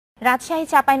রাজশাহী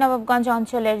চাঁপাইনবাবগঞ্জ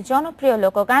অঞ্চলের জনপ্রিয়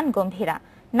লোকগান গম্ভীরা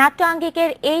নাট্য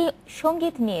আঙ্গিকের এই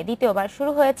সঙ্গীত নিয়ে দ্বিতীয়বার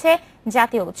শুরু হয়েছে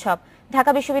জাতীয় উৎসব।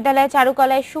 ঢাকা বিশ্ববিদ্যালয়ের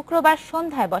চারুকলায় শুক্রবার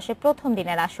সন্ধ্যায় বসে প্রথম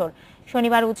দিনের আসর।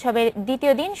 শনিবার উৎসবের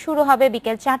দ্বিতীয় দিন শুরু হবে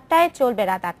বিকেল 4টায়, চলবে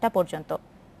রাত 8টা পর্যন্ত।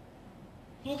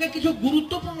 তোকে কিছু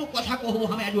গুরুত্বপূর্ণ কথা কহব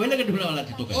আমি আজ ওইলাকে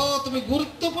ঢুলাওয়ালাছি তোকে। ও তুমি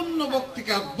গুরুত্বপূর্ণ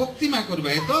বক্তৃতা করবে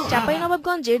তো।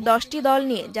 চাঁপাইনবাবগঞ্জের 10টি দল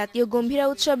নিয়ে জাতীয় গম্ভীরা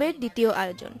উৎসবের দ্বিতীয়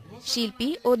আয়োজন। শিল্পী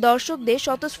ও দর্শকদের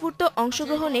স্বতঃস্ফূর্ত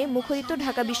অংশগ্রহণে মুখরিত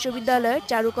ঢাকা বিশ্ববিদ্যালয়ের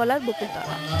চারুকলার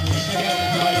বকুলতলা।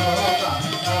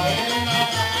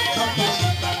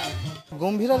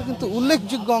 গম্ভীরার কিন্তু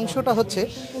উল্লেখযোগ্য অংশটা হচ্ছে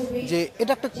যে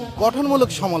এটা একটা গঠনমূলক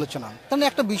সমালোচনা। তাহলে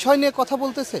একটা বিষয় নিয়ে কথা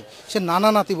বলতেছে, সে নানা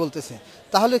নাতি বলতেছে,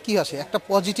 তাহলে কি আসে একটা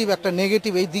পজিটিভ একটা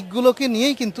নেগেটিভ, এই দিকগুলোকে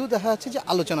নিয়েই কিন্তু দেখা যাচ্ছে যে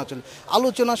আলোচনা চলে।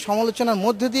 আলোচনা সমালোচনার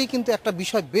মধ্যে দিয়েই কিন্তু একটা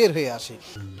বিষয় বের হয়ে আসে।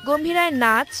 গম্ভীরায়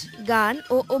নাচ, গান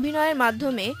ও অভিনয়ের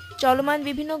মাধ্যমে চলমান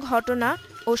বিভিন্ন ঘটনা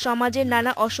ও সমাজের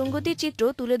নানা অসঙ্গতি চিত্র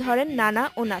তুলে ধরেন নানা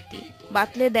ও নাতি,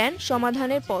 বাতলে দেন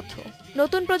সমাধানের পথও।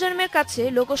 নতুন প্রজন্মের কাছে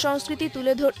লোকসংস্কৃতি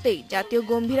তুলে ধরতেই জাতীয়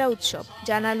গম্ভীরা উৎসব,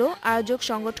 জানালো আয়োজক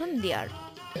সংগঠন দিয়ার।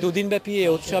 দুদিনব্যাপী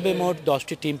এই উৎসবে মোট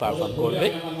 10টি টিম পারফর্ম করবে,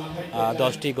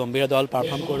 10টি গম্ভীরা দল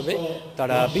পারফর্ম করবে।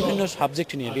 তারা বিভিন্ন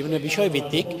সাবজেক্ট নিয়ে বিভিন্ন বিষয়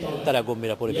ভিত্তিক তারা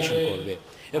গম্ভীরা পরিবেশন করবে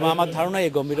এবং আমার ধারণা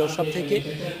এই গম্ভীরা উৎসব থেকে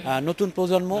নতুন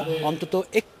প্রজন্ম অন্তত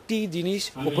একটি জিনিস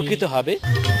উপকৃত হবে।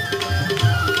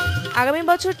 আগামী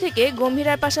বছর থেকে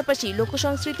গম্ভীরার পাশাপাশি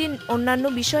লোকসংস্কৃতির অন্যান্য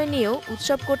বিষয় নিয়েও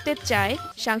উৎসব করতে চায়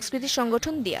সাংস্কৃতিক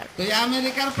সংগঠন দিয়ার।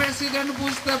 আমেরিকার প্রেসিডেন্ট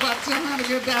বুঝতে পারছে না,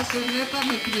 দেশের নেতা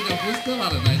নেত্রীরা বুঝতে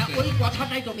পারে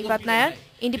না।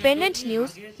 Independent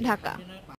news, Dhaka.